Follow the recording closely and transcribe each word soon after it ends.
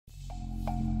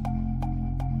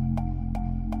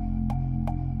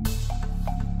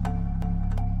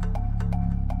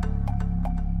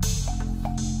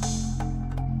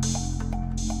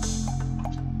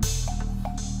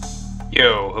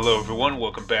Yo, hello everyone,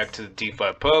 welcome back to the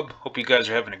DeFi Pub. Hope you guys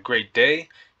are having a great day.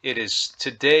 It is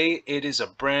a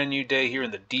brand new day here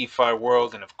in the DeFi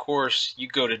world, and of course you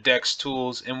go to Dex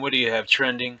Tools, and what do you have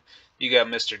trending? You got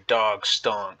Mr.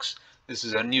 DogStonks. This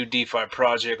is a new DeFi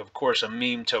project, of course a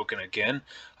meme token again.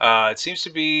 It seems to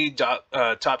be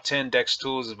top 10 Dex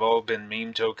Tools have all been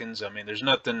meme tokens. I mean, there's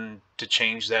nothing to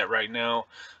change that right now.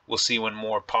 We'll see when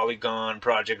more Polygon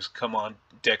projects come on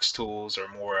Dex Tools or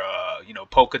more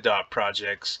Polkadot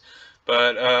projects,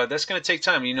 but that's gonna take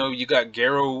time. You got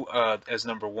Garo as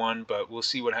 #1, but we'll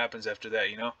see what happens after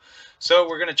that. So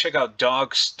we're gonna check out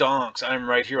DogStonks. I'm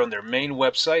right here on their main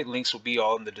website. Links will be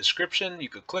all in the description. You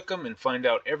could click them and find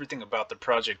out everything about the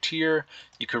project here.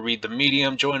 You could read the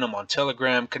Medium, join them on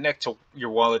Telegram, connect to your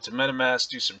wallet to MetaMask,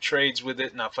 do some trades with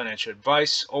it. Not financial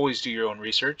advice. Always do your own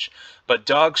research. But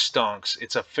DogStonks,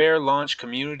 it's a fair launch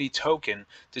community token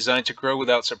designed to grow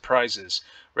without surprises.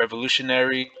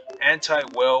 Revolutionary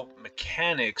anti-whale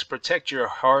mechanics protect your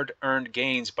hard-earned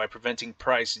gains by preventing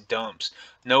price dumps.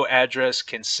 No address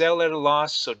can sell at a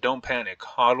loss, so don't panic.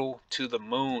 HODL to the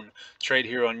moon. Trade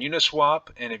here on Uniswap,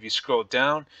 and if you scroll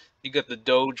down, you got the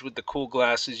Doge with the cool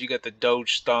glasses. You got the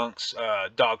DogStonks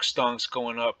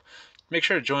going up. Make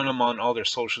sure to join them on all their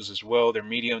socials as well, their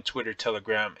Medium, Twitter,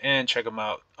 Telegram, and check them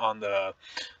out on the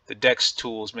Dex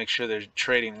Tools. Make sure they're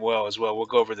trading well as well. We'll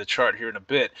go over the chart here in a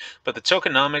bit. But the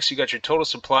tokenomics, you got your total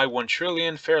supply, 1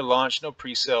 trillion, fair launch, no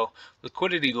pre-sale,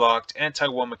 liquidity locked,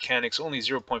 anti-whale mechanics, only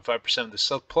 0.5% of the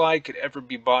supply could ever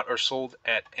be bought or sold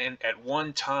at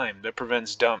one time. That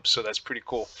prevents dumps, so that's pretty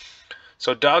cool.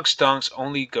 So DogStonks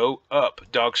only go up.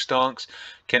 DogStonks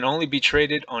can only be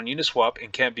traded on Uniswap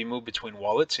and can't be moved between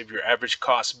wallets. If your average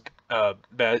cost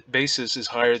basis is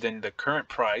higher than the current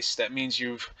price, that means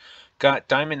you've got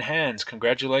diamond hands.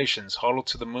 Congratulations. HODL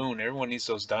to the moon. Everyone needs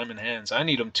those diamond hands. I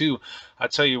need them too. I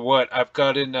tell you what, I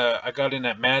got in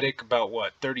at Matic about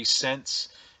what, 30 cents,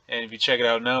 and if you check it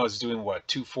out now, it's doing what,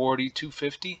 240,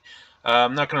 250.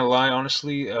 I'm not gonna lie,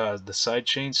 honestly, the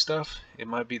sidechain stuff, it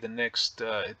might be the next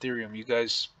Ethereum. You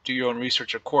guys do your own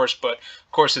research, of course, but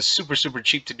of course it's super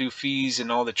cheap to do fees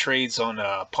and all the trades on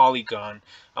Polygon.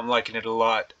 I'm liking it a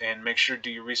lot, and make sure to do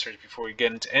your research before you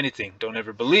get into anything. Don't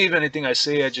ever believe anything I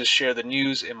say. I just share the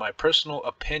news in my personal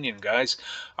opinion, guys.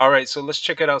 Alright, so let's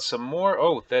check it out some more.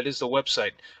 Oh, that is the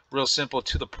website. Real simple,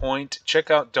 to the point.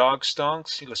 Check out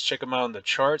DogStonks. Let's check them out on the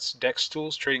charts. Dex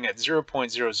Tools trading at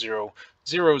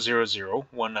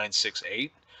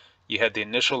 0.0001968. You had the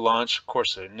initial launch, of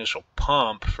course, the initial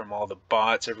pump from all the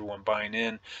bots, everyone buying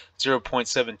in.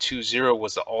 0.720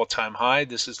 was the all-time high.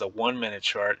 This is the 1-minute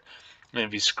chart. And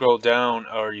if you scroll down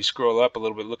or you scroll up a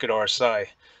little bit, look at RSI.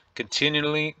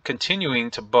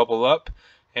 Continuing to bubble up.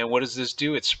 And what does this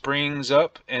do? It springs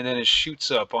up and then it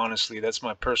shoots up. Honestly, that's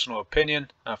my personal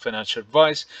opinion, not financial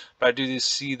advice, but I do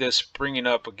see this springing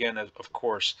up again, of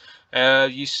course.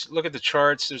 You look at the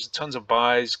charts, there's tons of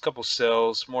buys, a couple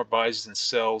sells, more buys than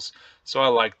sells, so I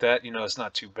like that. It's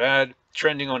not too bad.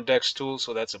 Trending on Dex Tools,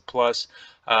 so that's a plus.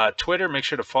 Twitter, make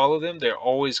sure to follow them. They're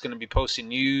always going to be posting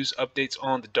news, updates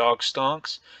on the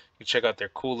DogStonks. You can check out their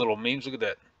cool little memes. Look at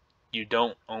that. You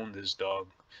don't own this dog.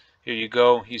 Here you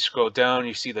go. You scroll down,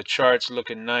 you see the charts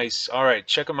looking nice. All right,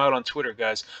 check them out on Twitter,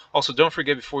 guys. Also, don't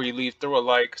forget before you leave, throw a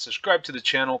like, subscribe to the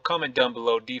channel, comment down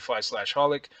below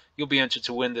DeFi/Holic. You'll be entered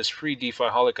to win this free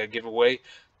DeFi-Holic I give away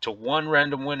to one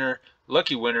random winner,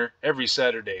 lucky winner, every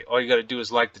Saturday. All you got to do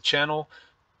is like the channel,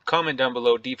 comment down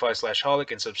below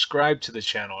DeFi/Holic, and subscribe to the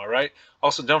channel. All right.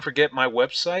 Also, don't forget my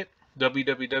website,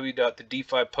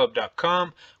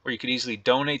 www.thedefipub.com, where you could easily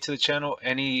donate to the channel.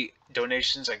 Any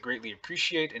donations I greatly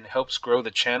appreciate and helps grow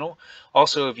the channel.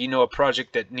 Also, if you know a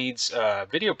project that needs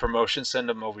video promotion, send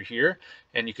them over here,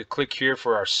 and you could click here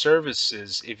for our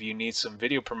services if you need some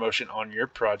video promotion on your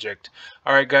project.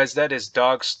 Alright guys, that is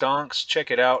DogStonks.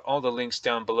 Check it out. All the links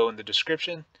down below in the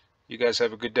description. You guys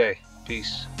have a good day.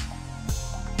 Peace.